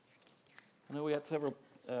I know we got several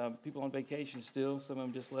people on vacation still. Some of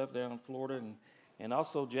them just left down in Florida, and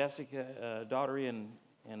also Jessica Daughtery,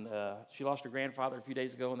 and she lost her grandfather a few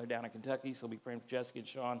days ago, and they're down in Kentucky. So we'll be praying for Jessica and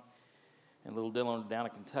Sean and little Dylan down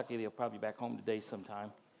in Kentucky. They'll probably be back home today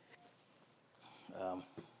sometime.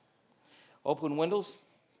 Open windows.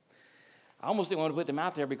 I almost didn't want to put them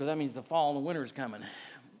out there because that means the fall and the winter is coming.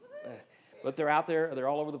 But they're out there. They're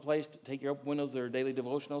all over the place. Take your open windows. They're daily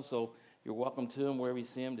devotional, so you're welcome to them wherever you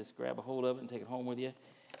see them. Just grab a hold of it and take it home with you.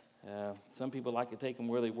 Some people like to take them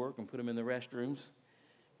where they work and put them in the restrooms.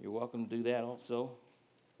 You're welcome to do that also,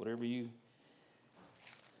 wherever you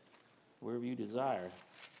desire.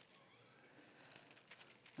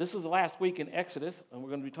 This is the last week in Exodus, and we're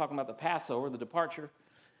going to be talking about the Passover, the departure.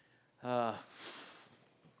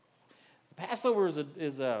 Passover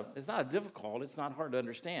is not difficult. It's not hard to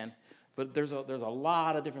understand, but there's a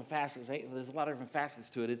lot of different facets. There's a lot of different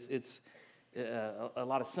facets to it. It's a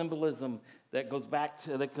lot of symbolism that goes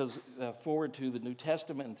forward to the New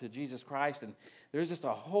Testament and to Jesus Christ, and there's just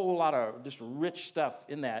a whole lot of just rich stuff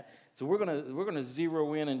in that. So we're gonna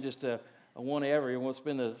zero in just a one area, and we'll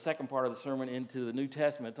spend the second part of the sermon into the New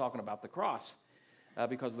Testament talking about the cross,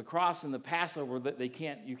 because the cross and the Passover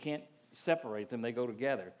you can't separate them; they go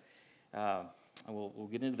together. And we'll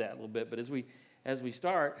get into that a little bit. But as we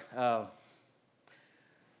start, I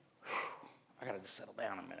got to just settle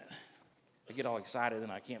down a minute. I get all excited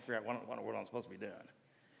and I can't figure out what I'm supposed to be doing.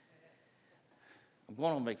 I'm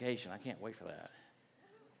going on vacation. I can't wait for that.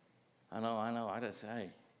 I know. I'm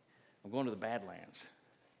going to the Badlands.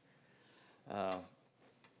 I'm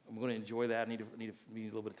going to enjoy that. I need a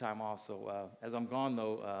little bit of time off. So as I'm gone,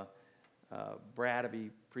 though, Brad will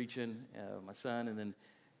be preaching, my son, and then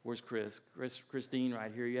where's Christine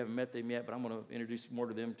right here. You haven't met them yet, but I'm going to introduce more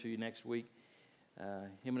to them to you next week.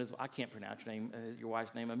 Him and his, I can't pronounce your name, your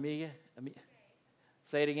wife's name, Amelia.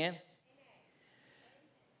 Say it again.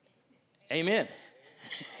 Amen.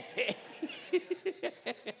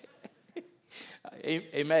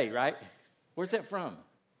 Amen, right? Where's that from?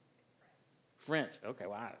 French. Okay,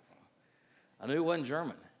 well, I knew it wasn't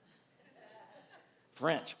German.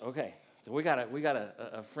 French. Okay, so we got a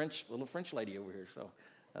little French lady over here. So,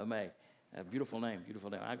 May, a beautiful name.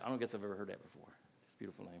 I don't guess I've ever heard that before. It's a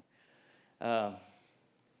beautiful name.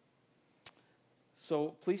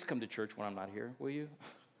 So please come to church when I'm not here, will you?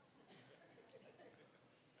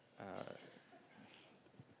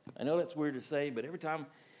 I know that's weird to say, but every time,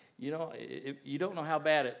 you don't know how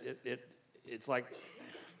bad it's like,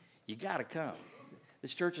 you got to come.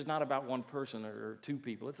 This church is not about one person or two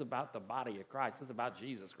people. It's about the body of Christ. It's about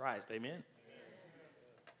Jesus Christ. Amen?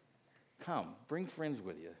 Come. Bring friends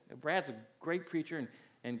with you. Brad's a great preacher,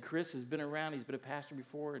 and Chris has been around. He's been a pastor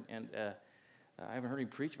before, and I haven't heard him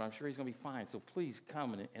preach, but I'm sure he's going to be fine. So please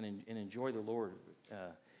come and enjoy the Lord.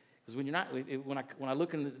 Because when I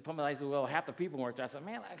look in the pump my eyes, well, half the people weren't there. I said,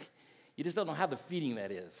 man, you just don't know how defeating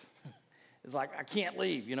that is. It's like, I can't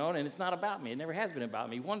leave, and it's not about me. It never has been about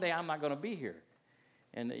me. One day I'm not going to be here.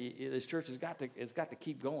 And this church has got to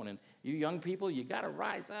keep going. And you young people, you got to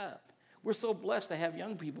rise up. We're so blessed to have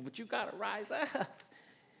young people, but you got to rise up.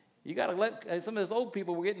 You got to let some of those old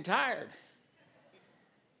people, we're getting tired.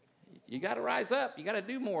 You got to rise up. You got to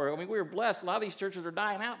do more. I mean, we're blessed. A lot of these churches are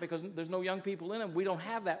dying out because there's no young people in them. We don't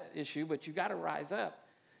have that issue, but you got to rise up.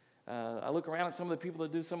 I look around at some of the people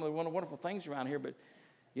that do some of the wonderful things around here, but,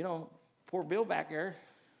 poor Bill back there.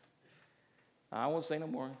 I won't say no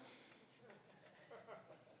more.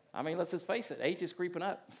 I mean, let's just face it. Age is creeping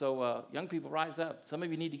up. So young people, rise up. Some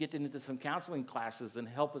of you need to get into some counseling classes and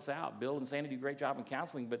help us out. Bill and Sandy do a great job in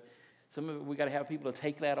counseling, but some of it, we got to have people to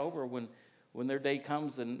take that over when their day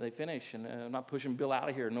comes and they finish. And I'm not pushing Bill out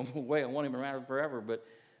of here. No way. I want him around forever.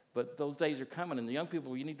 But those days are coming. And the young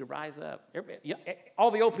people, you need to rise up.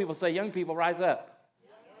 All the old people say, young people, rise up.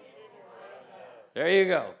 There you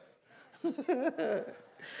go.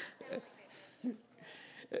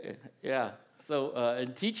 Yeah. So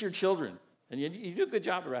and teach your children, and you do a good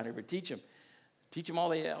job around here. But teach them all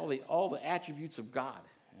the attributes of God.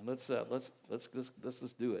 And let's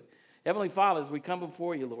do it. Heavenly Father, as we come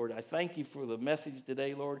before you, Lord, I thank you for the message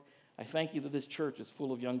today, Lord. I thank you that this church is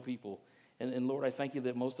full of young people, and Lord, I thank you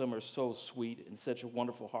that most of them are so sweet and such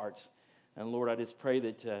wonderful hearts. And Lord, I just pray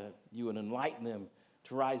that you would enlighten them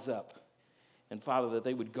to rise up. And, Father, that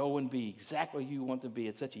they would go and be exactly who you want them to be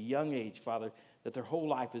at such a young age, Father, that their whole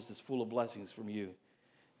life is just full of blessings from you.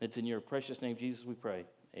 And it's in your precious name, Jesus, we pray.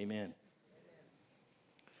 Amen.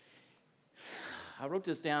 I wrote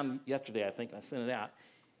this down yesterday, I think. I sent it out.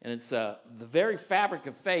 And it's the very fabric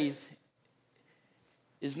of faith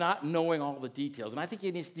is not knowing all the details. And I think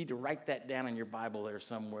you just need to write that down in your Bible there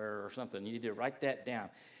somewhere or something. You need to write that down.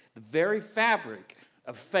 The very fabric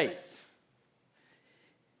of faith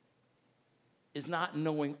is not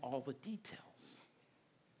knowing all the details.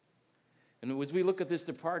 And as we look at this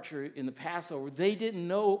departure in the Passover, they didn't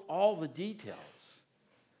know all the details.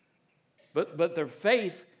 But their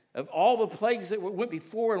faith, of all the plagues that went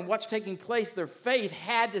before and what's taking place, their faith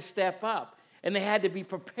had to step up, and they had to be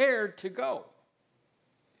prepared to go.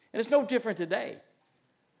 And it's no different today.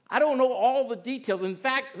 I don't know all the details. In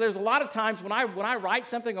fact, there's a lot of times when I write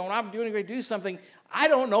something or when I'm going to do something, I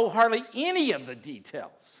don't know hardly any of the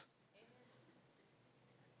details.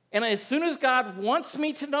 And as soon as God wants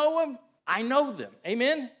me to know them, I know them.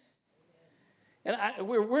 Amen? And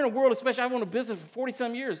we're in a world, especially I've owned a business for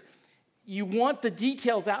 40-some years. You want the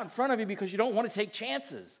details out in front of you because you don't want to take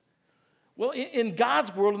chances. Well, in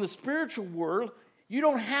God's world, in the spiritual world, you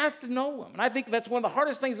don't have to know them. And I think that's one of the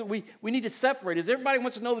hardest things that we need to separate is everybody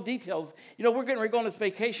wants to know the details. You know, we're getting ready to go on this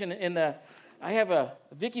vacation, and I have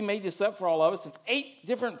Vicki made this up for all of us. It's 8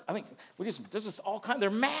 different, I think, there's just all kinds, they're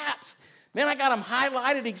maps. Man, I got them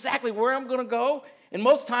highlighted exactly where I'm going to go, and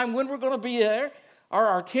most of the time when we're going to be there,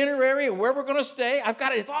 our itinerary, where we're going to stay. I've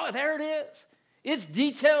got it, it's all, there it is. It's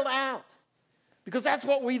detailed out. Because that's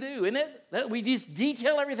what we do, isn't it? We just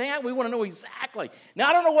detail everything out. We want to know exactly. Now,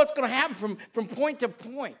 I don't know what's going to happen from point to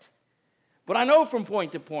point. But I know from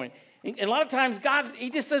point to point. And a lot of times, God, He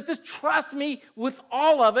just says, just trust me with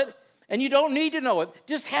all of it, and you don't need to know it.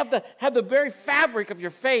 Just have the very fabric of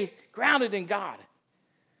your faith grounded in God.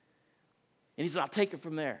 And He says, I'll take it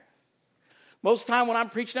from there. Most of the time when I'm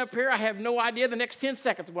preaching up here, I have no idea the next 10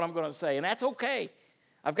 seconds what I'm going to say, and that's okay.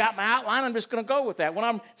 I've got my outline, I'm just going to go with that. When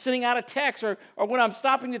I'm sending out a text or when I'm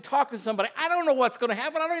stopping to talk to somebody, I don't know what's going to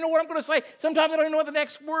happen. I don't even know what I'm going to say. Sometimes I don't even know what the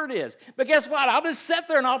next word is. But guess what? I'll just sit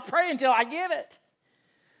there and I'll pray until I get it.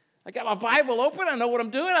 I got my Bible open. I know what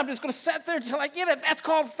I'm doing. I'm just going to sit there until I get it. That's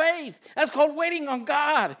called faith. That's called waiting on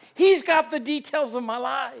God. He's got the details of my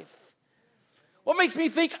life. What makes me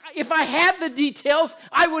think if I had the details,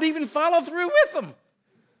 I would even follow through with them?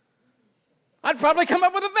 I'd probably come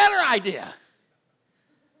up with a better idea.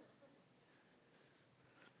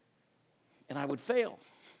 And I would fail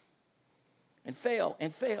and fail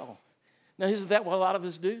and fail. Now, isn't that what a lot of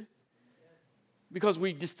us do? Because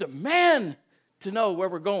we just demand to know where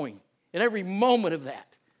we're going in every moment of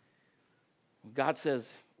that. God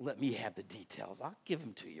says, let me have the details. I'll give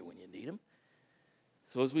them to you when you need them.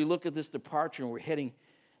 So as we look at this departure and we're heading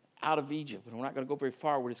out of Egypt, and we're not going to go very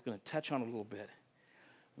far, we're just going to touch on it a little bit.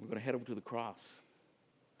 We're going to head over to the cross.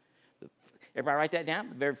 Everybody write that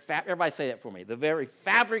down? Everybody say that for me. The very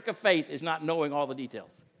fabric of faith is not knowing all the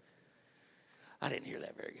details. I didn't hear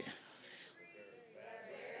that very good.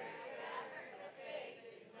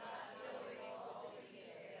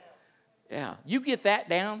 Yeah, you get that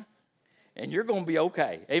down, and you're going to be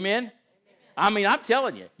okay. Amen? I mean, I'm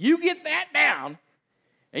telling you, you get that down,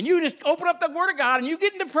 and you just open up the Word of God, and you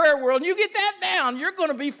get in the prayer world, and you get that down, you're going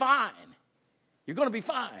to be fine. You're going to be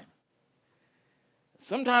fine.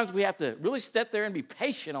 Sometimes we have to really sit there and be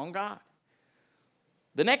patient on God.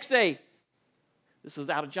 The next day, this is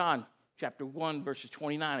out of John chapter 1, verses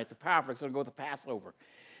 29. It's a powerful, it's going to go with the Passover.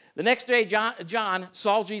 The next day, John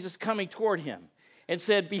saw Jesus coming toward him and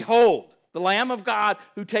said, behold, the Lamb of God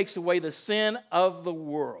who takes away the sin of the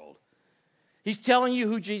world. He's telling you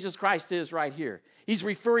who Jesus Christ is right here. He's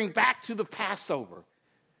referring back to the Passover. And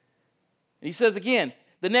he says again,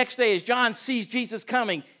 the next day as John sees Jesus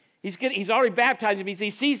coming, he's already baptized him. He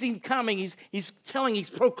sees him coming. He's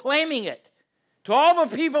proclaiming it to all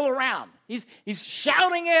the people around. He's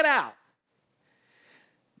shouting it out.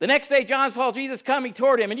 The next day, John saw Jesus coming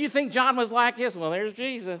toward him. And you think John was like this? Well, there's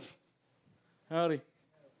Jesus. Howdy.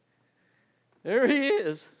 There he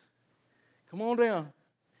is. Come on down.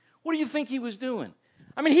 What do you think he was doing?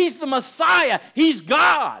 I mean, he's the Messiah. He's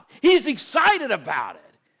God. He's excited about it.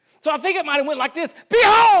 So I think it might have went like this.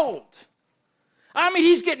 Behold! I mean,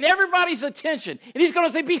 he's getting everybody's attention. And he's going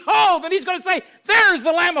to say, behold. And he's going to say, there's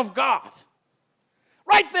the Lamb of God.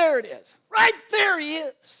 Right there it is. Right there he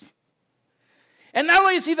is. And not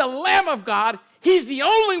only is he the Lamb of God, he's the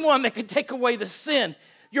only one that can take away the sin.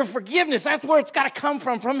 Your forgiveness, that's where it's got to come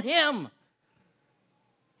from him.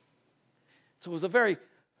 So it was a very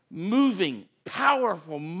moving,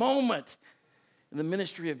 powerful moment in the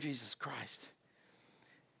ministry of Jesus Christ.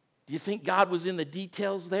 Do you think God was in the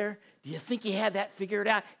details there? Do you think he had that figured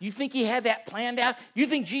out? You think he had that planned out? You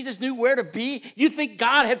think Jesus knew where to be? You think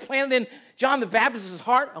God had planned in John the Baptist's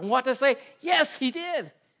heart on what to say? Yes, he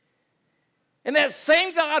did. And that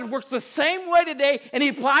same God works the same way today, and he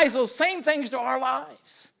applies those same things to our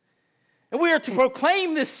lives. And we are to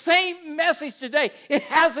proclaim this same message today. It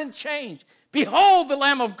hasn't changed. Behold the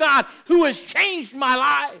Lamb of God who has changed my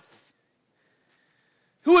life,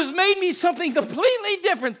 who has made me something completely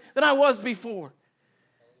different than I was before.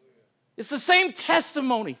 It's the same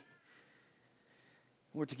testimony.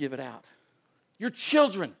 We're to give it out. Your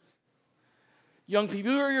children, young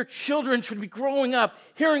people, who are your children, should be growing up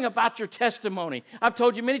hearing about your testimony. I've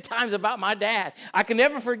told you many times about my dad. I can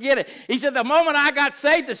never forget it. He said, the moment I got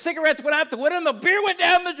saved, the cigarettes went out the window and the beer went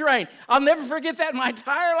down the drain. I'll never forget that in my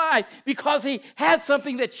entire life because he had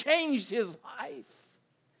something that changed his life.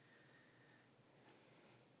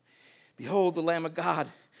 Behold the Lamb of God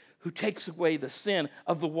who takes away the sin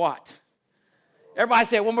of the what? Everybody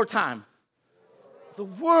say it one more time. The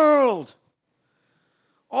world.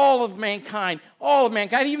 All of mankind,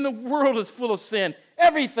 even the world is full of sin.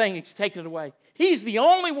 Everything is taken away. He's the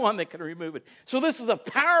only one that can remove it. So this is a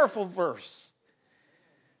powerful verse.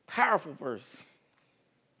 Powerful verse.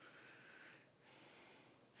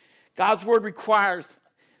 God's word requires,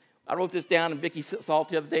 I wrote this down and Vicki saw it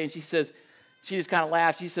the other day and she just kind of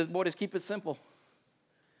laughed. She says, boy, just keep it simple.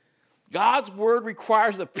 God's word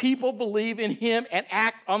requires that people believe in him and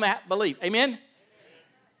act on that belief. Amen?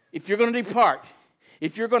 If you're going to depart,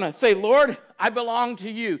 if you're going to say, Lord, I belong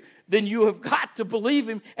to you, then you have got to believe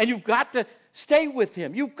him and you've got to stay with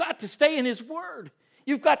him. You've got to stay in his word.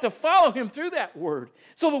 You've got to follow him through that word.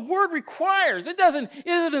 So the word requires. It isn't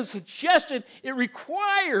a suggestion. It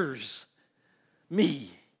requires me.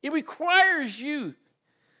 It requires you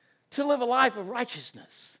to live a life of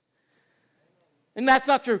righteousness. And that's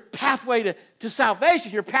not your pathway to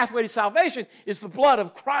salvation. Your pathway to salvation is the blood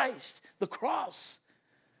of Christ, the cross.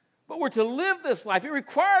 But we're to live this life. It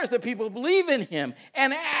requires that people believe in him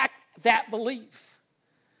and act that belief.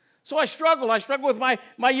 So I struggle. I struggle with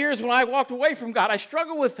my years when I walked away from God. I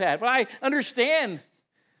struggle with that. But I understand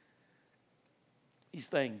these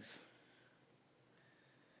things.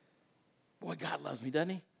 Boy, God loves me, doesn't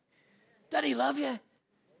he? Doesn't he love you?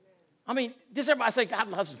 I mean, does everybody say, God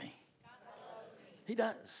loves me? He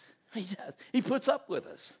does. He does. He puts up with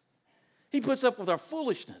us. He puts up with our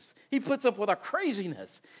foolishness. He puts up with our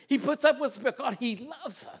craziness. He puts up with us because he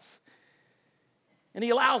loves us. And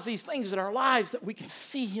he allows these things in our lives that we can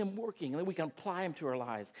see him working and that we can apply him to our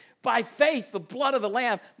lives. By faith, the blood of the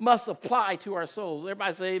Lamb must apply to our souls.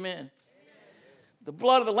 Everybody say amen. Amen. The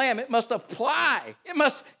blood of the Lamb, it must apply. It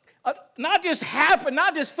must not just happen,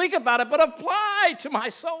 not just think about it, but apply to my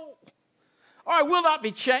soul. Or I will not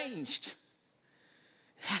be changed.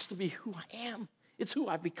 It has to be who I am. It's who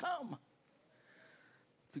I've become.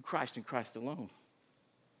 Through Christ and Christ alone.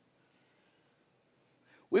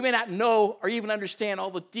 We may not know or even understand all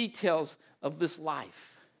the details of this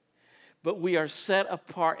life, but we are set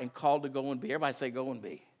apart and called to go and be. Everybody say, go and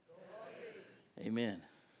be. Amen.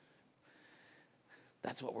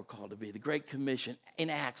 That's what we're called to be. The Great Commission in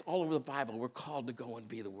Acts, all over the Bible, we're called to go and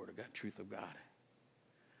be the Word of God, truth of God.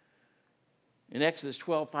 In Exodus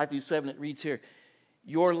 12, 5-7, it reads here,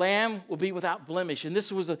 your lamb will be without blemish. And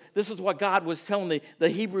this is what God was telling the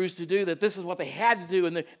Hebrews to do, that this is what they had to do,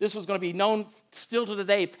 and this was going to be known still to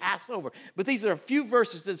today, Passover. But these are a few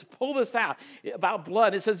verses that pull this out about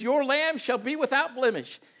blood. It says, your lamb shall be without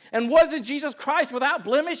blemish. And wasn't Jesus Christ without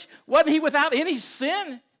blemish? Wasn't he without any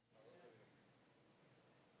sin?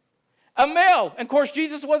 A male, and of course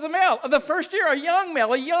Jesus was a male. Of the first year, a young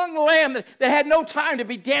male, a young lamb that had no time to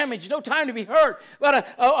be damaged, no time to be hurt, but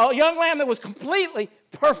a young lamb that was completely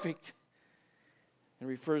perfect. And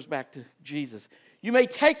refers back to Jesus. You may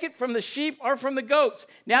take it from the sheep or from the goats.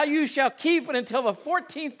 Now you shall keep it until the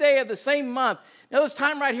 14th day of the same month. Now this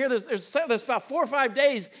time right here, there's about 4 or 5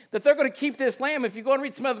 days that they're going to keep this lamb. If you go and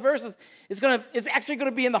read some other verses, it's actually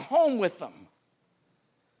going to be in the home with them.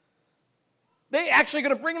 They're actually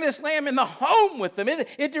going to bring this lamb in the home with them.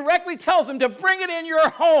 It directly tells them to bring it in your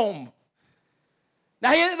home.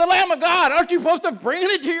 Now, the Lamb of God, aren't you supposed to bring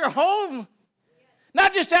it to your home?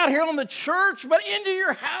 Not just out here in the church, but into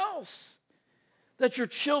your house. That your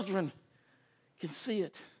children can see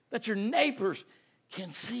it. That your neighbors can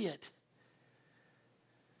see it.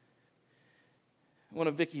 One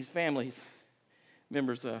of Vicki's family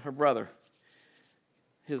members, her brother,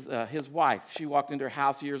 his wife, she walked into her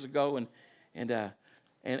house years ago and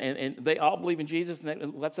they all believe in Jesus,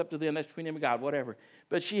 and that's up to them. That's between them and God, whatever.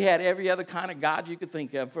 But she had every other kind of God you could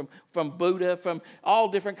think of, from Buddha, from all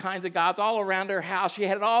different kinds of gods all around her house. She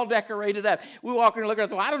had it all decorated up. We walk in and look at her and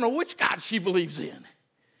say, well, I don't know which God she believes in. I'm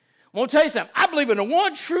going to tell you something. I believe in the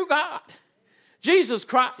one true God, Jesus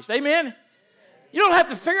Christ. Amen? You don't have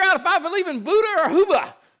to figure out if I believe in Buddha or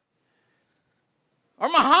Huba or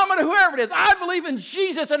Muhammad or whoever it is. I believe in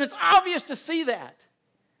Jesus, and it's obvious to see that.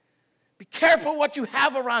 Be careful what you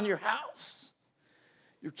have around your house.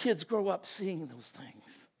 Your kids grow up seeing those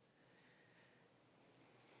things.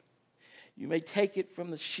 You may take it from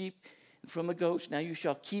the sheep and from the goats. Now you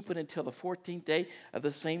shall keep it until the 14th day of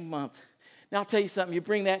the same month. Now I'll tell you something. You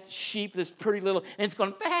bring that sheep, this pretty little, and it's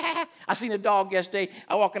going, bah! I seen a dog yesterday.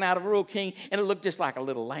 I walking out of Rural King, and it looked just like a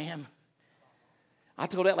little lamb. I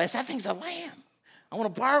told that lady, that thing's a lamb. I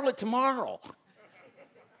want to borrow it tomorrow.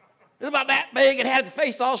 It was about that big. It had its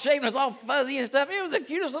face all shaved, and it was all fuzzy and stuff. It was the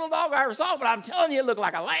cutest little dog I ever saw, but I'm telling you, it looked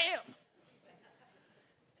like a lamb.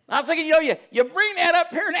 I was thinking, you bring that up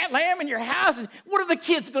here, that lamb in your house, and what are the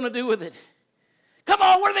kids going to do with it? Come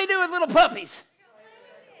on, what do they do with little puppies?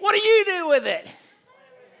 What do you do with it?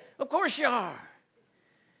 Of course you are.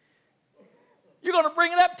 You're going to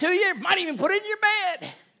bring it up to you. Might even put it in your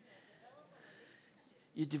bed.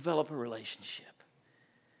 You develop a relationship.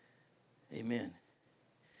 Amen.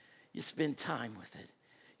 You spend time with it.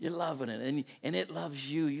 You're loving it, and it loves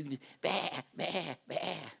you. You can bah, bah, bah.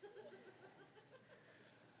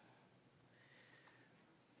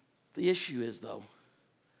 The issue is, though,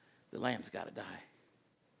 the lamb's got to die.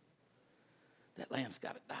 That lamb's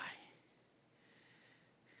got to die.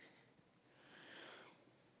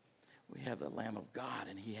 We have the Lamb of God,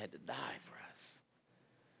 and he had to die for us.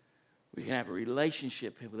 We can have a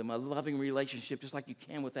relationship with him, a loving relationship, just like you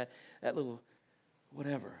can with that little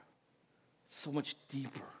whatever. It's so much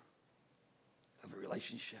deeper of a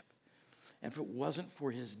relationship. And if it wasn't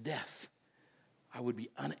for his death, I would be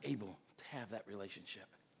unable to have that relationship.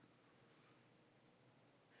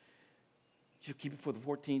 You'll keep it for the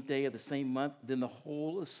 14th day of the same month. Then the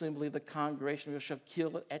whole assembly of the congregation shall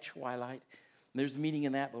kill it at twilight. And there's meaning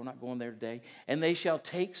in that, but we're not going there today. And they shall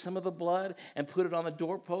take some of the blood and put it on the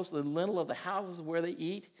doorpost, the lintel of the houses where they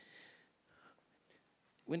eat.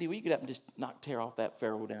 Wendy, will you get up and just tear off that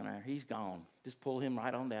Pharaoh down there? He's gone. Just pull him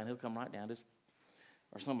right on down. He'll come right down.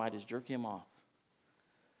 Or somebody just jerk him off.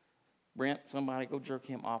 Brent, somebody go jerk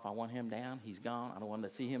him off. I want him down. He's gone. I don't want to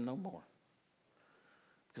see him no more.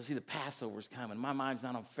 Because, see, the Passover's coming. My mind's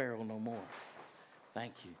not on Pharaoh no more.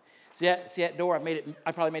 Thank you. See that door?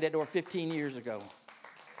 I probably made that door 15 years ago.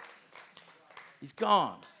 He's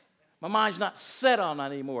gone. My mind's not set on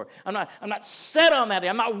that anymore. I'm not set on that.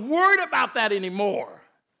 I'm not worried about that anymore.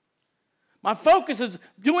 My focus is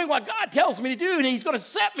doing what God tells me to do, and he's going to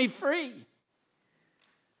set me free.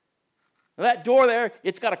 That door there,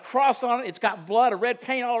 it's got a cross on it. It's got blood, a red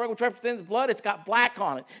paint all around, which represents blood. It's got black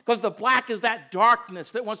on it. Because the black is that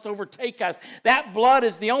darkness that wants to overtake us. That blood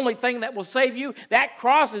is the only thing that will save you. That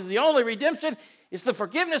cross is the only redemption. It's the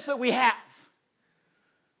forgiveness that we have.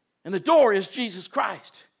 And the door is Jesus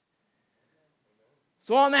Christ.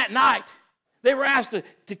 So on that night, they were asked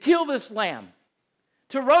to kill this lamb,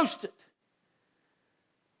 to roast it,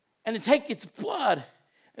 and to take its blood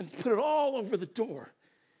and put it all over the door.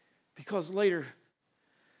 Because later,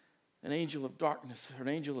 an angel of darkness, or an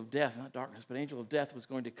angel of death, not darkness, but angel of death was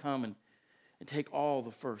going to come and take all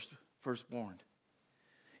the firstborn,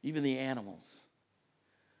 even the animals.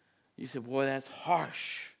 You said, boy, that's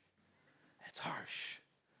harsh. That's harsh.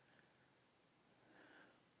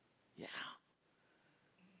 Yeah.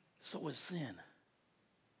 So is sin.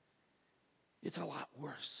 It's a lot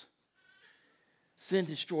worse. Sin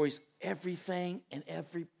destroys everything and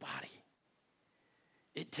everybody.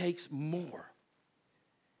 It takes more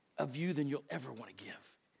of you than you'll ever want to give.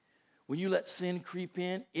 When you let sin creep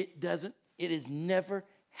in, it is never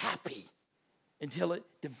happy until it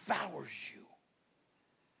devours you.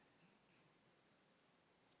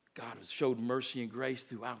 God has showed mercy and grace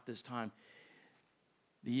throughout this time.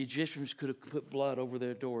 The Egyptians could have put blood over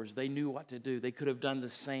their doors. They knew what to do. They could have done the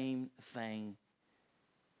same thing.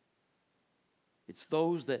 It's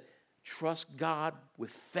those that trust God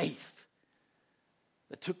with faith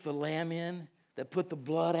that took the lamb in, that put the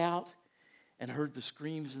blood out, and heard the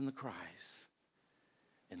screams and the cries.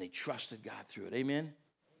 And they trusted God through it. Amen?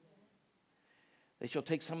 They shall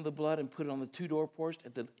take some of the blood and put it on the two doorposts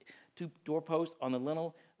on the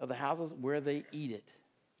lintel of the houses where they eat it.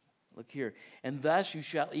 Look here. And thus you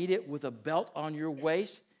shall eat it with a belt on your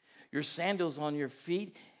waist, your sandals on your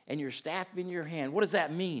feet, and your staff in your hand. What does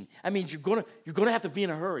that mean? That means you're going to have to be in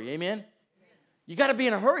a hurry. Amen? You got to be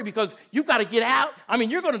in a hurry because you've got to get out.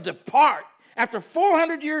 You're going to depart after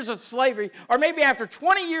 400 years of slavery, or maybe after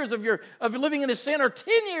 20 years of living in his sin, or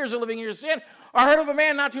 10 years of living in your sin. I heard of a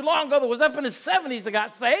man not too long ago that was up in his 70s that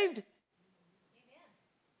got saved. Amen.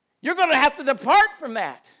 You're going to have to depart from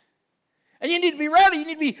that. And you need to be ready. You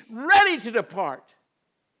need to be ready to depart.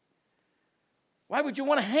 Why would you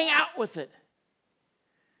want to hang out with it?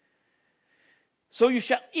 So you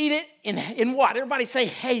shall eat it in what? Everybody say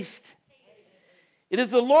haste. It is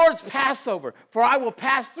the Lord's Passover, for I will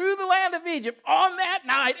pass through the land of Egypt on that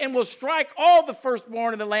night and will strike all the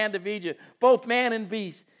firstborn in the land of Egypt, both man and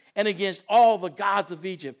beast, and against all the gods of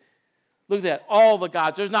Egypt. Look at that, all the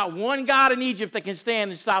gods. There's not one god in Egypt that can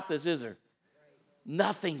stand and stop this, is there?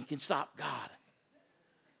 Nothing can stop God,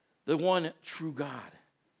 the one true God.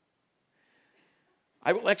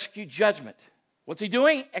 I will execute judgment. What's he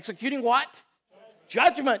doing? Executing what?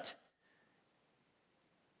 Judgment.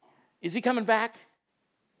 Is he coming back?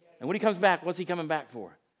 And when he comes back, what's he coming back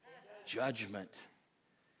for? Judgment.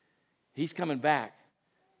 He's coming back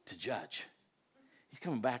to judge. He's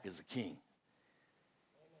coming back as a king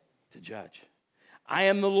to judge. I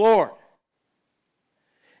am the Lord.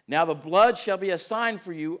 Now the blood shall be a sign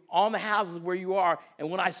for you on the houses where you are,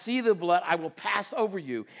 and when I see the blood, I will pass over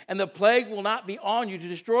you, and the plague will not be on you to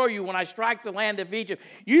destroy you when I strike the land of Egypt.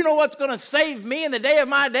 You know what's going to save me in the day of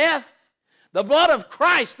my death? The blood of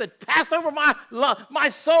Christ that passed over my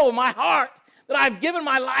soul, my heart, that I've given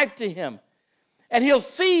my life to him. And he'll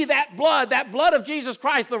see that blood of Jesus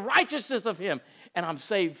Christ, the righteousness of him, and I'm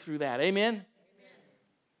saved through that. Amen? Amen.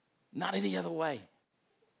 Not any other way.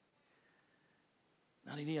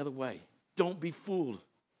 Not any other way. Don't be fooled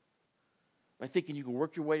by thinking you can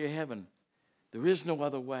work your way to heaven. There is no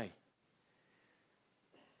other way.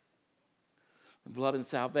 Blood and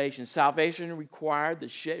salvation. Salvation requires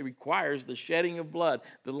the shedding of blood.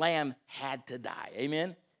 The lamb had to die.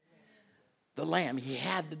 Amen? The lamb, he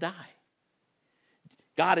had to die.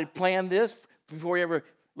 God had planned this before he ever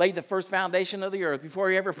laid the first foundation of the earth, before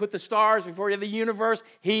he ever put the stars, before he had the universe.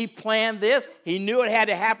 He planned this. He knew it had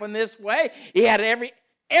to happen this way. He had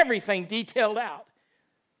everything detailed out.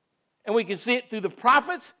 And we can see it through the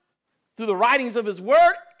prophets, through the writings of his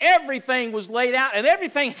word. Everything was laid out, and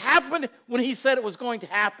everything happened when he said it was going to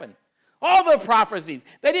happen. All the prophecies,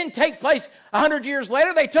 they didn't take place 100 years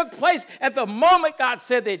later. They took place at the moment God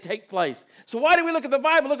said they'd take place. So why do we look at the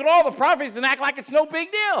Bible, look at all the prophecies, and act like it's no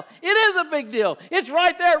big deal? It is a big deal. It's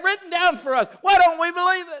right there written down for us. Why don't we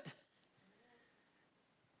believe it?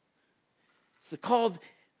 It's called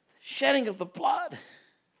shedding of the blood.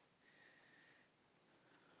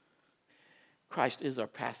 Christ is our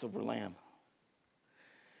Passover lamb.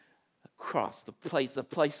 A cross, the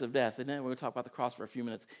place of death. And then we're going to talk about the cross for a few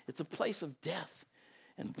minutes. It's a place of death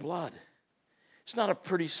and blood. It's not a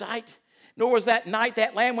pretty sight. Nor was that night,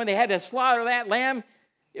 that lamb, when they had to slaughter that lamb,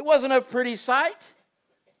 it wasn't a pretty sight.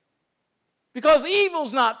 Because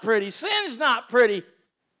evil's not pretty, sin's not pretty.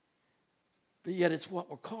 But yet it's what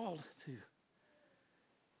we're called to.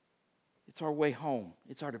 It's our way home.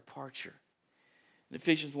 It's our departure. In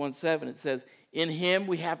Ephesians 1:7, it says, in him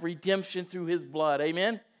we have redemption through his blood.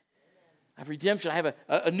 Amen? I have redemption. I have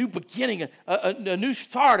a new beginning, a new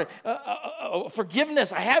start, a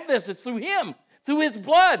forgiveness. I have this. It's through him, through his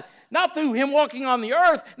blood. Not through him walking on the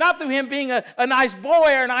earth, not through him being a nice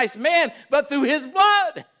boy or a nice man, but through his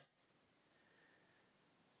blood.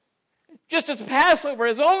 Just as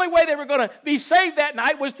Passover, the only way they were going to be saved that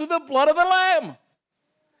night was through the blood of the Lamb.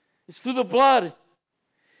 It's through the blood.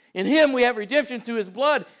 In him we have redemption through his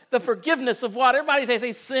blood, the forgiveness of what? Everybody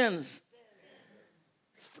say sins.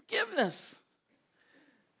 It's forgiveness.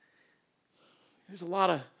 There's a lot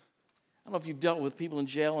of, I don't know if you've dealt with people in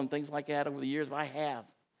jail and things like that over the years, but I have.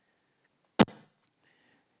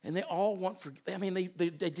 And they all want,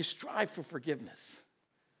 they just strive for forgiveness.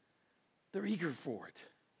 They're eager for it.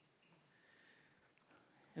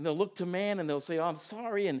 And they'll look to man and they'll say, oh, I'm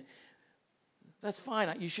sorry, and that's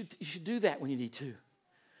fine. You should do that when you need to.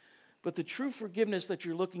 But the true forgiveness that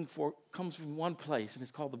you're looking for comes from one place, and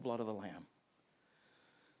it's called the blood of the Lamb.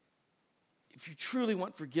 If you truly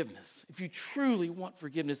want forgiveness, if you truly want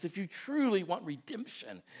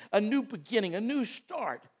redemption, a new beginning, a new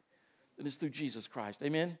start, then it's through Jesus Christ.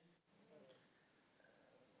 Amen?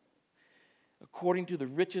 According to the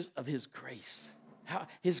riches of his grace.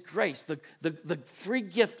 His grace, the free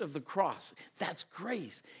gift of the cross, that's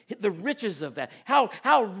grace. The riches of that.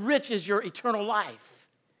 How rich is your eternal life?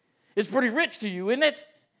 It's pretty rich to you, isn't it?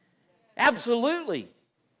 Absolutely.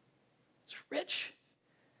 It's rich.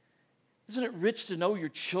 Isn't it rich to know your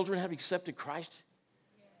children have accepted Christ?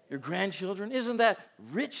 Your grandchildren? Isn't that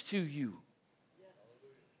rich to you?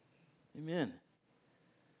 Amen.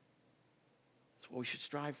 That's what we should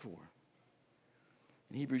strive for.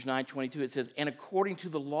 In Hebrews 9:22 it says, and according to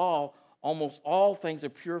the law, almost all things are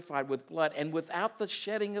purified with blood, and without the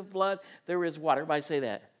shedding of blood, there is what? Everybody say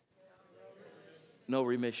that. No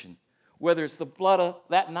remission. Whether it's the blood of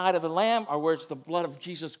that night of the Lamb or whether it's the blood of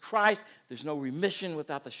Jesus Christ, there's no remission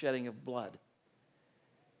without the shedding of blood.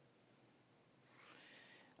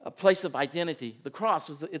 A place of identity. The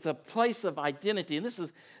cross, it's a place of identity. And this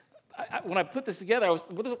is when I put this together, I was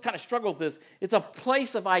kind of struggled with this. It's a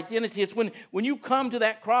place of identity. It's when you come to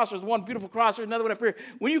that cross. There's one beautiful cross. There's another one up here.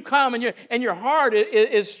 When you come and your heart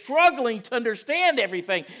is struggling to understand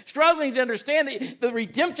everything, struggling to understand the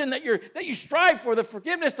redemption that you strive for, the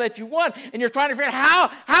forgiveness that you want, and you're trying to figure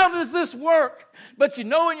out how does this work? But you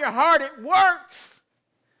know in your heart it works.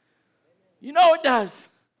 You know it does.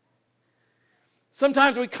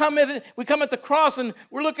 Sometimes we come at the cross and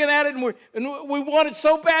we're looking at it and we want it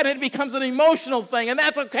so bad and it becomes an emotional thing. And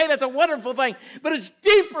that's okay, that's a wonderful thing. But it's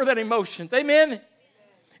deeper than emotions, amen?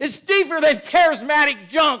 It's deeper than charismatic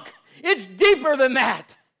junk. It's deeper than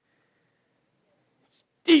that. It's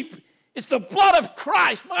deep. It's the blood of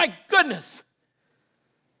Christ, my goodness.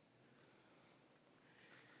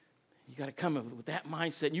 You got to come with that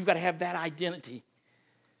mindset. And you've got to have that identity.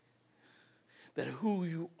 That who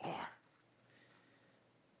you are.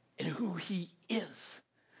 And who he is.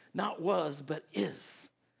 Not was, but is.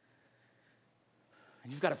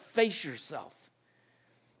 And you've got to face yourself.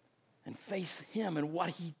 And face him and what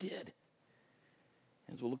he did.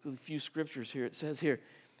 As we'll look at a few scriptures here, it says here,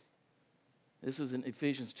 this is in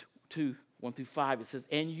Ephesians 2, 1 through 5. It says,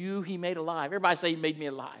 and you he made alive. Everybody say he made me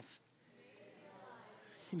alive.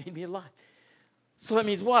 He made me alive. So that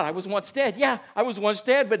means what? I was once dead. Yeah, I was once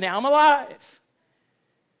dead, but now I'm alive.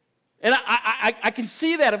 And I can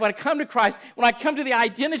see that when I come to Christ, when I come to the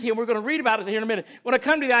identity, and we're going to read about it here in a minute. When I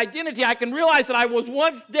come to the identity, I can realize that I was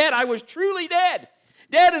once dead. I was truly dead.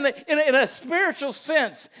 Dead in a spiritual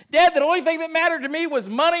sense. Dead, the only thing that mattered to me was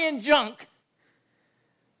money and junk.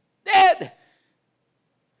 Dead.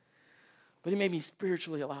 But he made me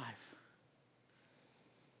spiritually alive.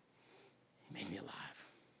 He made me alive.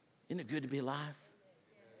 Isn't it good to be alive?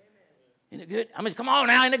 Isn't it good? I mean, come on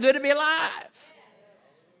now, isn't it good to be alive?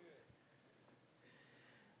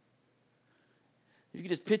 You can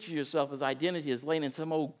just picture yourself as identity as laying in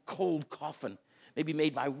some old cold coffin, maybe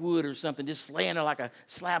made by wood or something, just laying there like a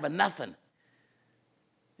slab of nothing.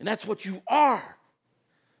 And that's what you are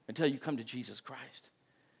until you come to Jesus Christ.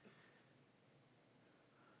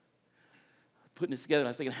 Putting this together, and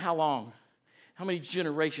I was thinking, how long, how many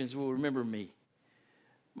generations will remember me?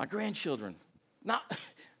 My grandchildren, not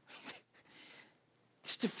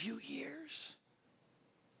just a few years.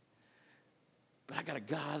 But I got a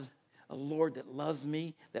God, a Lord that loves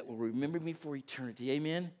me, that will remember me for eternity.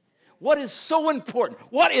 Amen? What is so important?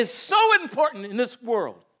 What is so important in this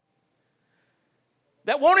world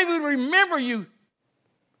that won't even remember you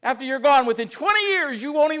after you're gone? Within 20 years,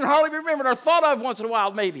 you won't even hardly be remembered or thought of once in a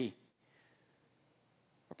while, maybe.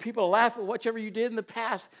 Or people laugh at whatever you did in the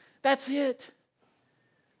past. That's it.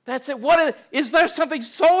 That's it. Is there something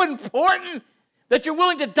so important that you're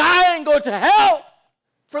willing to die and go to hell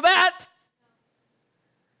for that?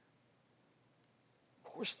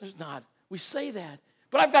 Of course there's not. We say that.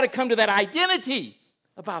 But I've got to come to that identity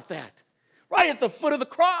about that. Right at the foot of the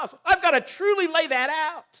cross. I've got to truly lay that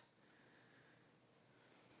out.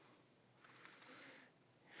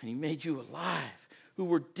 And he made you alive, who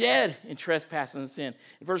were dead in trespass and sin.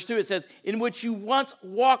 In verse 2 it says, in which you once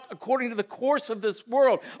walked according to the course of this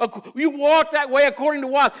world. You walked that way according to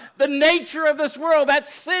what? The nature of this world.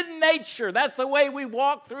 That's sin nature. That's the way we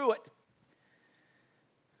walk through it.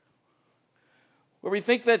 Where we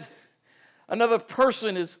think that another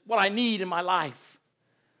person is what I need in my life.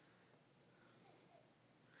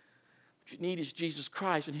 What you need is Jesus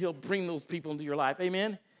Christ, and he'll bring those people into your life.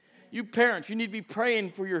 Amen? You parents, you need to be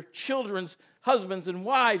praying for your children's husbands and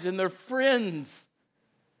wives and their friends.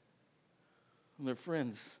 And their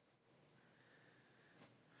friends.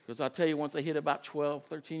 Because I'll tell you, once they hit about 12,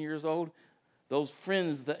 13 years old, those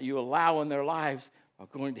friends that you allow in their lives are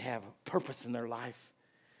going to have a purpose in their life.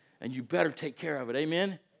 And you better take care of it. Amen?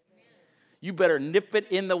 Amen. You better nip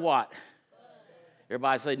it in the what? Bud.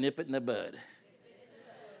 Everybody say nip it in the bud.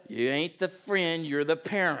 You ain't the friend, you're the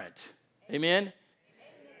parent. Amen? Amen?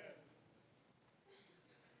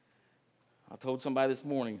 I told somebody this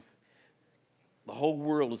morning, the whole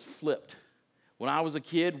world is flipped. When I was a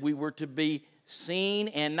kid, we were to be seen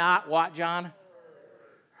and not what, John?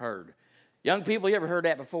 Heard. Young people, you ever heard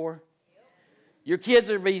that before? Your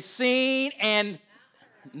kids are to be seen and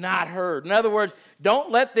not heard. In other words,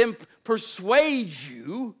 don't let them persuade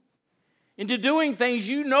you into doing things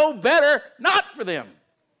you know better not for them.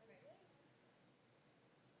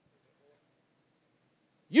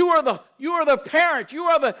 You are the parent. You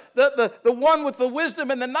are the one with the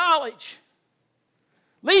wisdom and the knowledge.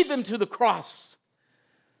 Lead them to the cross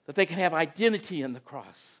that they can have identity in the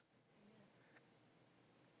cross.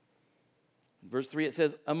 In verse 3 it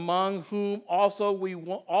says, among whom also we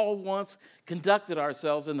all once conducted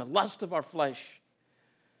ourselves in the lust of our flesh,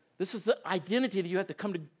 This is the identity that you have to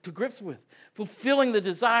come to grips with. Fulfilling the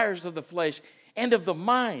desires of the flesh and of the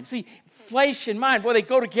mind. See, flesh and mind, boy, they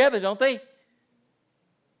go together, don't they?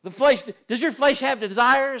 The flesh, does your flesh have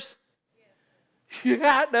desires? Yes.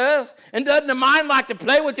 Yeah, it does. And doesn't the mind like to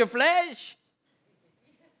play with your flesh?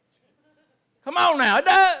 Come on now, it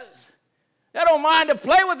does. I don't mind to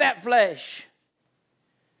play with that flesh.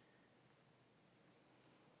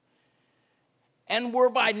 And we're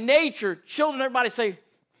by nature, children, everybody say,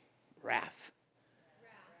 wrath.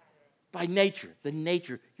 By nature,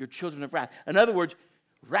 you're children of wrath. In other words,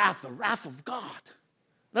 wrath, the wrath of God.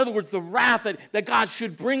 In other words, the wrath that God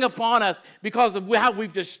should bring upon us because of how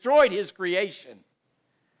we've destroyed His creation.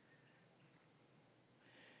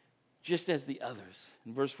 Just as the others.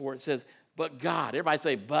 In verse 4 it says, but God. Everybody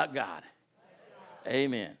say, but God.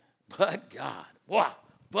 Amen. But God. What?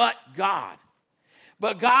 But God.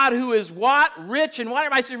 But God who is what? Rich in what?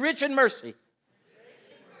 Everybody say rich in mercy.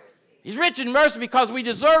 He's rich in mercy because we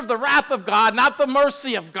deserve the wrath of God, not the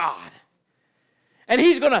mercy of God. And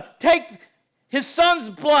He's going to take His Son's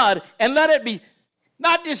blood and let it be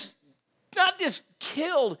not just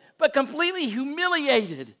killed, but completely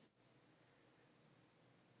humiliated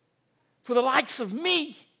for the likes of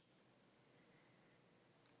me.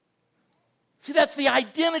 See, that's the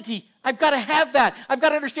identity. I've got to have that. I've got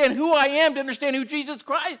to understand who I am to understand who Jesus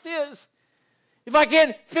Christ is. If I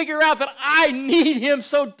can't figure out that I need Him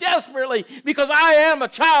so desperately because I am a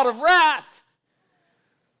child of wrath,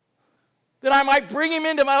 that I might bring Him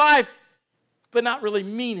into my life, but not really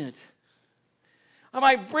mean it. I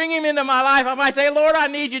might bring Him into my life. I might say, Lord, I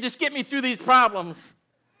need You. Just get me through these problems.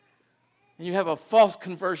 And you have a false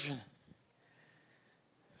conversion.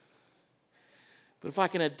 But if I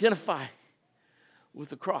can identify with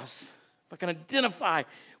the cross, if I can identify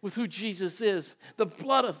with who Jesus is, the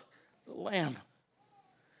blood of the Lamb,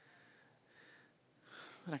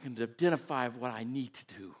 then I can identify what I need to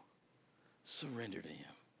do. Surrender to Him.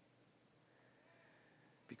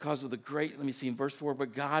 Because of the great, let me see in verse 4,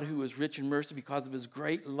 but God who is rich in mercy because of His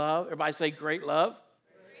great love. Everybody say great love.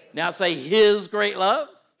 Great. Now say His great love.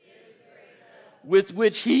 His great love. With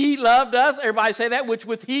which He loved us. Everybody say that, which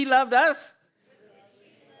with He loved us.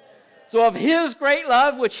 So of His great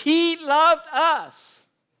love, which He loved us,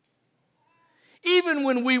 even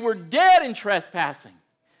when we were dead in trespassing,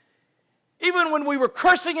 even when we were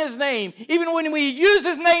cursing His name, even when we used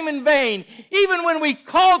His name in vain, even when we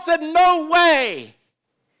called, said, no way,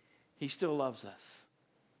 He still loves us.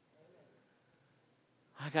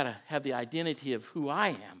 I got to have the identity of who I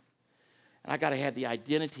am, and I got to have the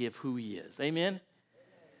identity of who He is. Amen?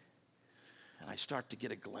 And I start to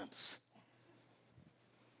get a glimpse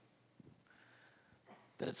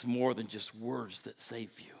that it's more than just words that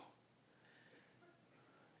save you.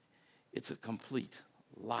 It's a complete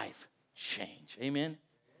life change. Amen?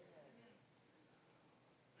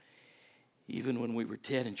 Even when we were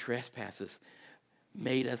dead in trespasses,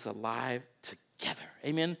 made us alive together.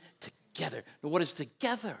 Amen? Together. Now, what is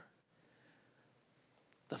together?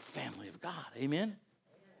 The family of God. Amen?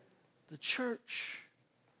 The church.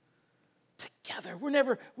 Together. We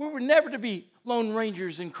were never to be lone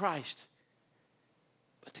rangers in Christ,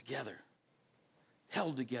 but together.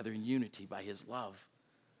 Held together in unity by His love.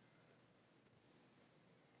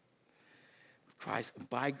 Christ,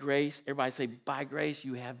 by grace, everybody say, by grace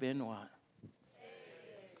you have been what?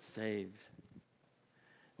 Saved.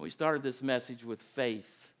 We started this message with faith.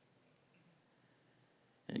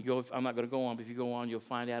 And I'm not going to go on, but if you go on, you'll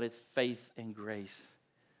find out it's faith and grace.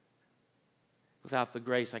 Without the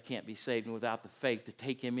grace, I can't be saved. And without the faith, to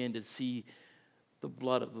take Him in, to see the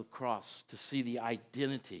blood of the cross, to see the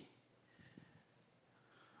identity,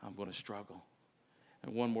 I'm going to struggle.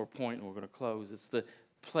 And one more point, and we're going to close. It's the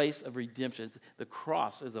place of redemption. The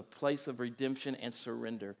cross is a place of redemption and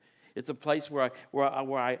surrender. It's a place where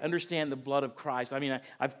I understand the blood of Christ. I mean,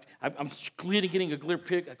 I'm getting a clear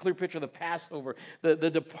picture of the Passover, the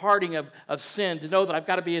departing of sin, to know that I've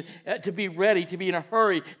got to be ready, to be in a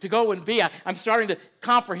hurry, to go and be. I'm starting to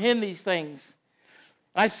comprehend these things.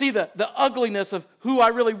 I see the ugliness of who I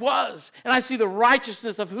really was, and I see the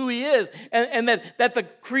righteousness of who He is, and that the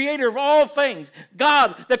creator of all things,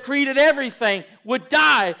 God that created everything, would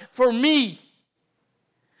die for me.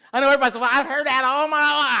 I know everybody says, well, I've heard that all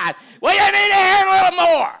my life. Well, you need to hear it a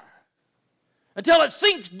little more until it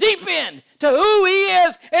sinks deep in to who He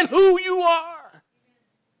is and who you are.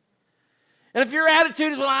 And if your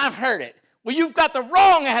attitude is, well, I've heard it, well, you've got the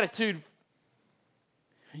wrong attitude,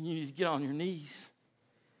 and you need to get on your knees.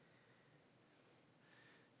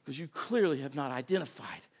 Because you clearly have not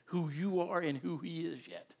identified who you are and who He is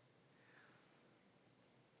yet.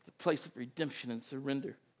 The place of redemption and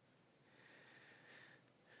surrender.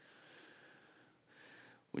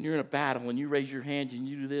 When you're in a battle and you raise your hands and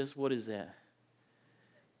you do this, what is that?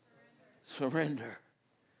 Surrender.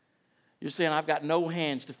 You're saying, I've got no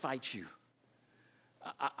hands to fight you.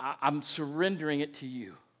 I'm surrendering it to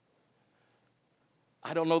you.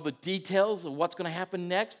 I don't know the details of what's going to happen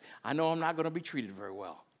next. I know I'm not going to be treated very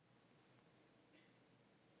well.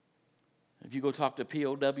 If you go talk to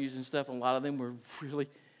POWs and stuff, a lot of them were really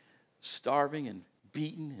starving and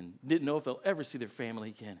beaten and didn't know if they'll ever see their family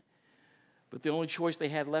again. But the only choice they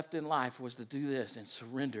had left in life was to do this and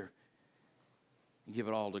surrender and give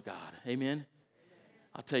it all to God. Amen?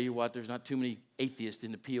 I'll tell you what, there's not too many atheists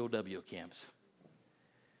in the POW camps.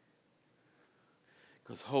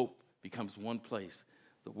 Because hope becomes one place,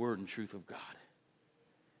 the word and truth of God.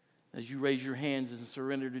 As you raise your hands and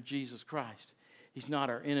surrender to Jesus Christ, He's not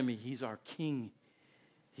our enemy, He's our King.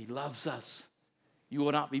 He loves us. You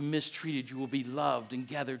will not be mistreated, you will be loved and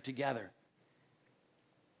gathered together.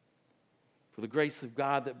 For the grace of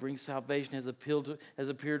God that brings salvation has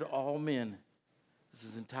appeared to all men. This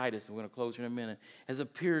is in Titus, and we're going to close here in a minute. Has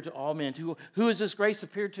appeared to all men. Who has this grace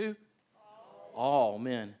appeared to? All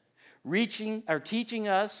men. Teaching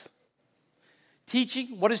us.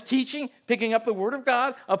 Teaching, what is teaching? Picking up the Word of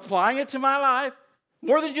God, applying it to my life.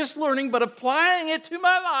 More than just learning, but applying it to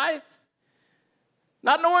my life.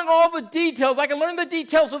 Not knowing all the details. I can learn the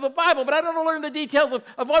details of the Bible, but I don't learn the details of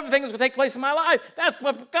everything that's going to take place in my life. That's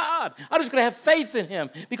what God. I'm just going to have faith in Him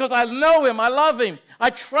because I know Him, I love Him, I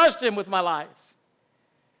trust Him with my life.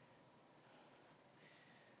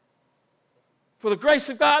 For the grace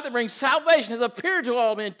of God that brings salvation has appeared to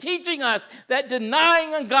all men, teaching us that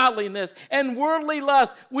denying ungodliness and worldly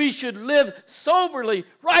lust, we should live soberly,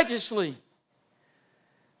 righteously.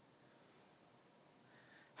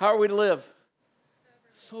 How are we to live?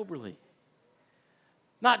 Soberly.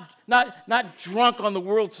 Not drunk on the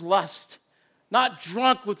world's lust. Not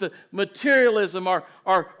drunk with the materialism or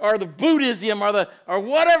the Buddhism or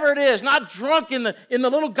whatever it is. Not drunk in the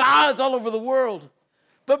little gods all over the world.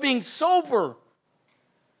 But being sober.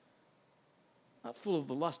 Not full of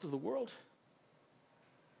the lust of the world.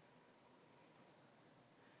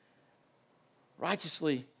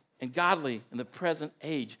 Righteously and godly in the present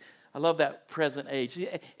age. I love that present age. See,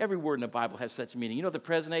 every word in the Bible has such meaning. You know what the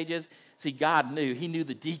present age is? See, God knew. He knew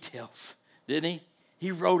the details, didn't He?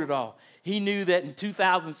 He wrote it all. He knew that in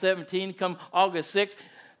 2017, come August 6th,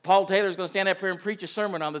 Paul Taylor's going to stand up here and preach a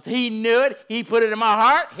sermon on this. He knew it. He put it in my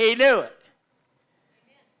heart. He knew it.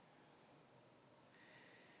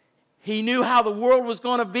 He knew how the world was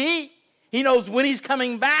going to be. He knows when He's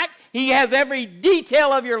coming back. He has every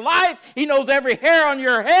detail of your life. He knows every hair on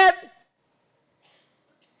your head.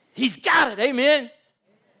 He's got it. Amen.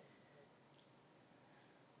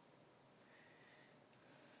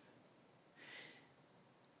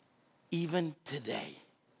 Even today,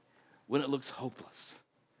 when it looks hopeless,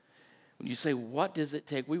 when you say, what does it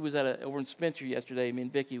take? We was over in Spencer yesterday, me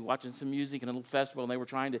and Vicki, watching some music in a little festival, and they were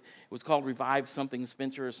trying to, it was called Revive Something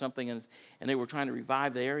Spencer or something, and they were trying to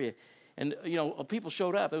revive the area. And, people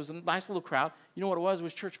showed up. It was a nice little crowd. You know what it was? It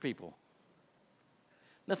was church people.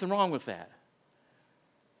 Nothing wrong with that.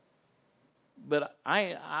 But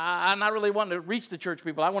I'm not really wanting to reach the church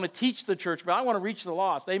people. I want to teach the church people. I want to reach the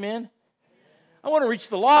lost. Amen? I want to reach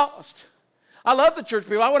the lost. I love the church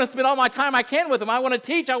people. I want to spend all my time I can with them. I want to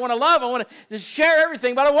teach. I want to love. I want to just share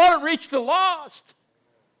everything. But I want to reach the lost.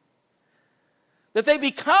 That they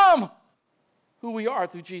become who we are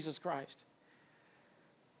through Jesus Christ.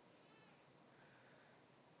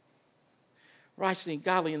 Righteously and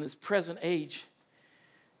godly in this present age.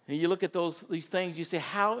 And you look at these things, you say,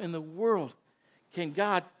 how in the world can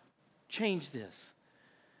God change this?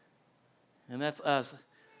 And that's us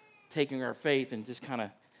taking our faith and just kind of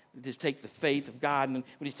take the faith of God and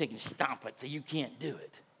we just take and stomp it, say you can't do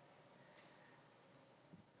it.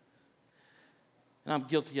 And I'm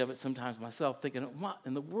guilty of it sometimes myself, thinking, what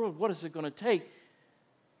in the world, what is it going to take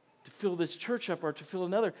to fill this church up or to fill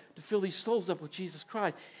another, to fill these souls up with Jesus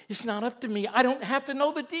Christ? It's not up to me. I don't have to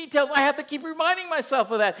know the details. I have to keep reminding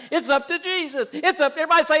myself of that. It's up to Jesus.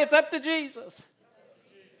 Everybody say it's up to Jesus.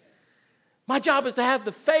 My job is to have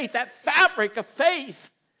the faith, that fabric of faith.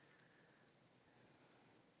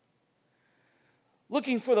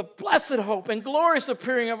 Looking for the blessed hope and glorious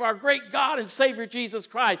appearing of our great God and Savior Jesus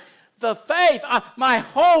Christ. The faith, my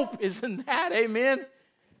hope is in that, amen?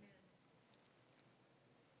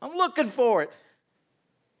 I'm looking for it.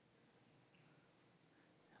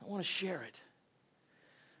 I want to share it.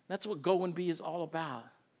 That's what Go and Be is all about.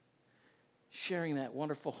 Sharing that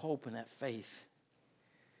wonderful hope and that faith.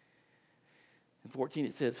 In 14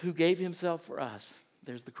 it says, who gave Himself for us.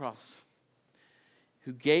 There's the cross.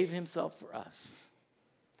 Who gave Himself for us,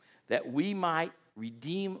 that we might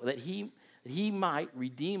might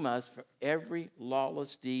redeem us from every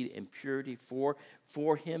lawless deed and purity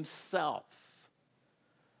for himself.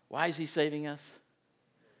 Why is he saving us?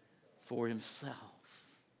 For himself.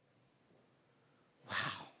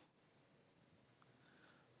 Wow.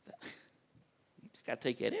 You just got to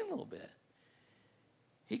take that in a little bit.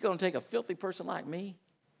 He's going to take a filthy person like me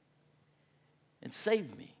and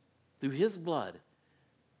save me through his blood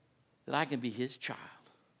that I can be his child.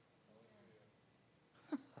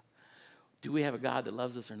 Do we have a God that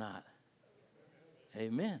loves us or not?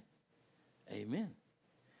 Amen. Amen.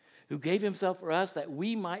 Who gave himself for us that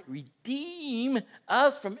we might redeem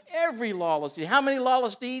us from every lawless deed. How many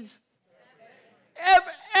lawless deeds?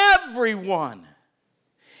 Everyone.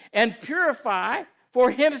 And purify for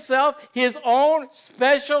himself his own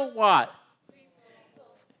special what?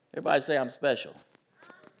 Everybody say, I'm special.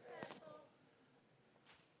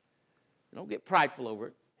 Don't get prideful over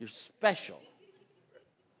it. You're special.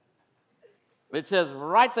 It says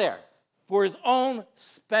right there, for his own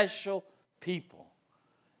special people.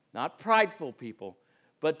 Not prideful people,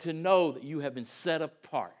 but to know that you have been set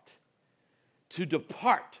apart. To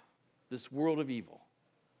depart this world of evil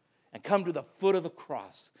and come to the foot of the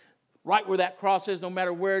cross. Right where that cross is, no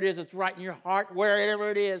matter where it is, it's right in your heart, wherever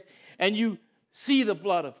it is. And you see the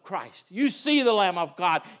blood of Christ. You see the Lamb of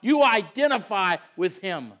God. You identify with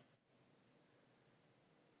him.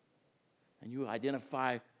 And you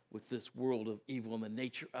identify with this world of evil and the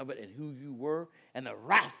nature of it and who you were and the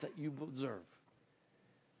wrath that you deserve.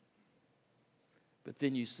 But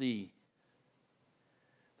then you see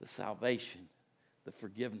the salvation, the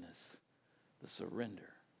forgiveness, the surrender.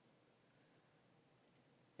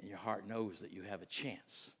 And your heart knows that you have a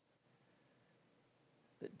chance,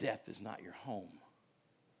 that death is not your home,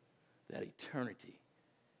 that eternity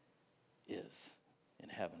is in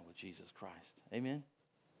heaven with Jesus Christ. Amen?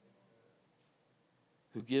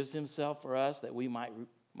 Who gives himself for us that we might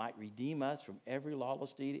redeem us from every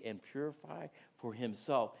lawless deed and purify for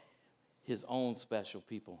himself his own special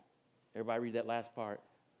people. Everybody read that last part.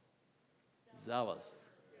 Zealous.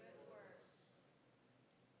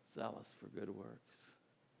 Zealous for good works.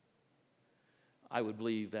 I would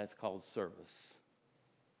believe that's called service.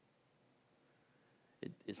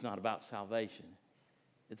 It's not about salvation.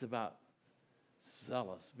 It's about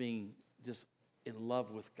zealous, being just in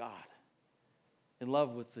love with God. In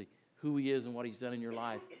love with who he is and what he's done in your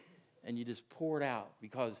life. And you just pour it out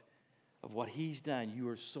because of what he's done. You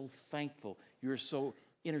are so thankful. You are so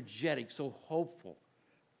energetic, so hopeful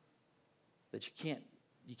that you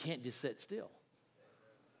can't just sit still.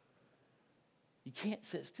 You can't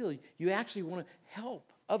sit still. You actually want to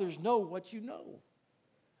help others know what you know.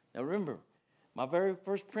 Now remember, my very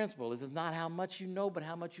first principle is it's not how much you know, but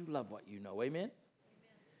how much you love what you know. Amen? Amen.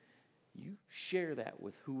 You share that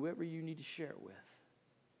with whoever you need to share it with.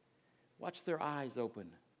 Watch their eyes open.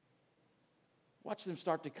 Watch them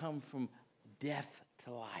start to come from death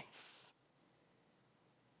to life.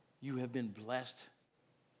 You have been blessed,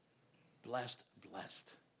 blessed, blessed.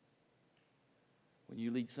 When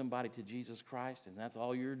you lead somebody to Jesus Christ, and that's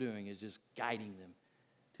all you're doing is just guiding them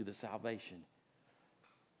to the salvation.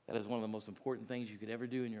 That is one of the most important things you could ever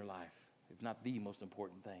do in your life, if not the most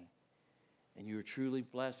important thing. And you are truly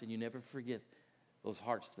blessed, and you never forget those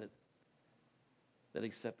hearts that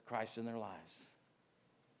accept Christ in their lives.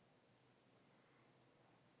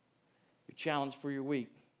 Your challenge for your week.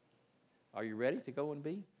 Are you ready to go and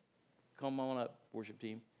be? Come on up, worship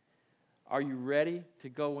team. Are you ready to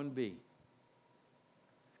go and be?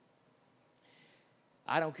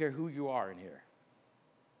 I don't care who you are in here.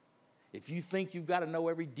 If you think you've got to know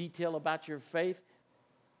every detail about your faith,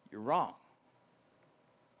 you're wrong.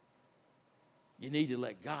 You need to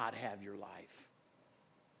let God have your life.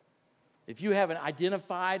 If you haven't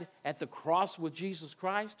identified at the cross with Jesus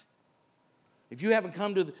Christ, if you haven't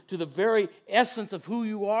come to the very essence of who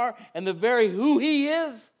you are and the very who he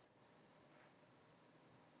is,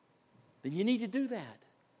 then you need to do that.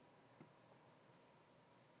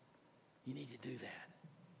 You need to do that.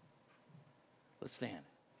 Let's stand.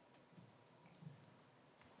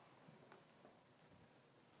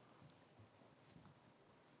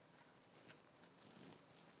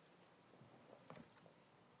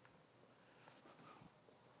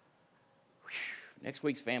 Next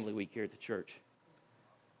week's family week here at the church.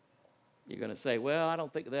 You're going to say, well, I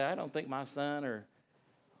don't think that. I don't think my son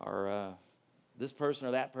or this person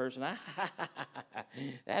or that person.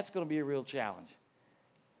 That's going to be a real challenge.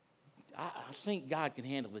 I think God can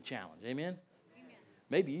handle the challenge. Amen? Amen?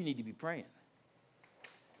 Maybe you need to be praying.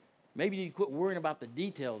 Maybe you need to quit worrying about the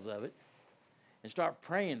details of it and start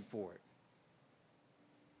praying for it.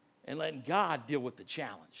 And letting God deal with the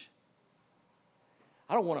challenge.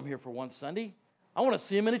 I don't want them here for one Sunday. I want to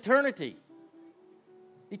see them in eternity.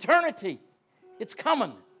 Eternity. It's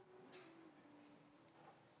coming.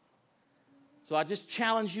 So I just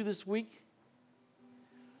challenge you this week.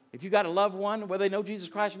 If you got a loved one, whether they know Jesus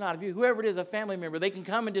Christ or not, if you, whoever it is, a family member, they can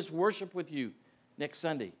come and just worship with you next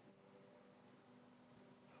Sunday.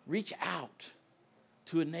 Reach out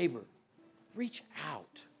to a neighbor. Reach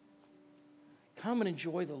out. Come and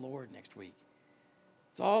enjoy the Lord next week.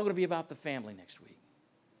 It's all going to be about the family next week.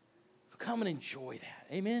 So come and enjoy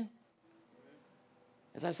that. Amen?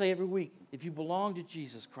 As I say every week, if you belong to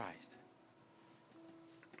Jesus Christ,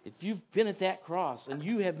 if you've been at that cross and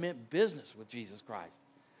you have meant business with Jesus Christ,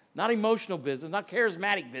 not emotional business, not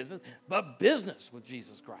charismatic business, but business with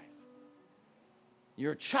Jesus Christ,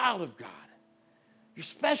 you're a child of God, you're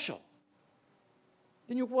special,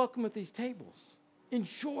 then you're welcome at these tables.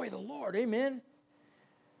 Enjoy the Lord. Amen?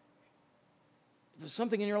 If there's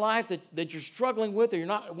something in your life that you're struggling with or you're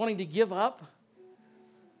not wanting to give up,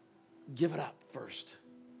 give it up first.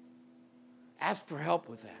 Ask for help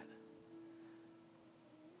with that.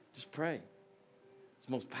 Just pray. It's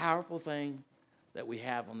the most powerful thing that we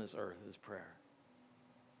have on this earth is prayer.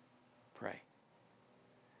 Pray.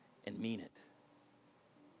 And mean it.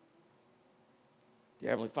 Dear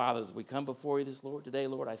Heavenly Father, as we come before you today,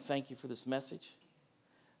 Lord, I thank you for this message.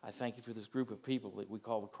 I thank you for this group of people that we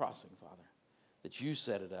call the Crossing, Father, that you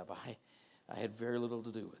set it up. I had very little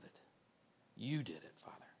to do with it. You did it,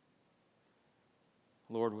 Father.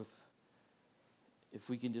 Lord, if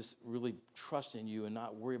we can just really trust in you and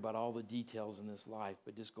not worry about all the details in this life,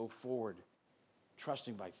 but just go forward,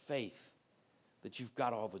 trusting by faith that you've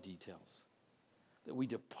got all the details, that we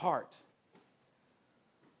depart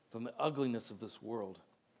from the ugliness of this world,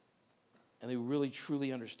 and they really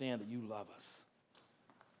truly understand that you love us.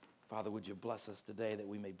 Father, would you bless us today that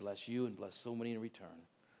we may bless you and bless so many in return.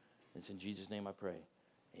 It's in Jesus' name I pray.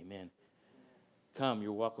 Amen. Come,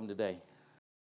 you're welcome today.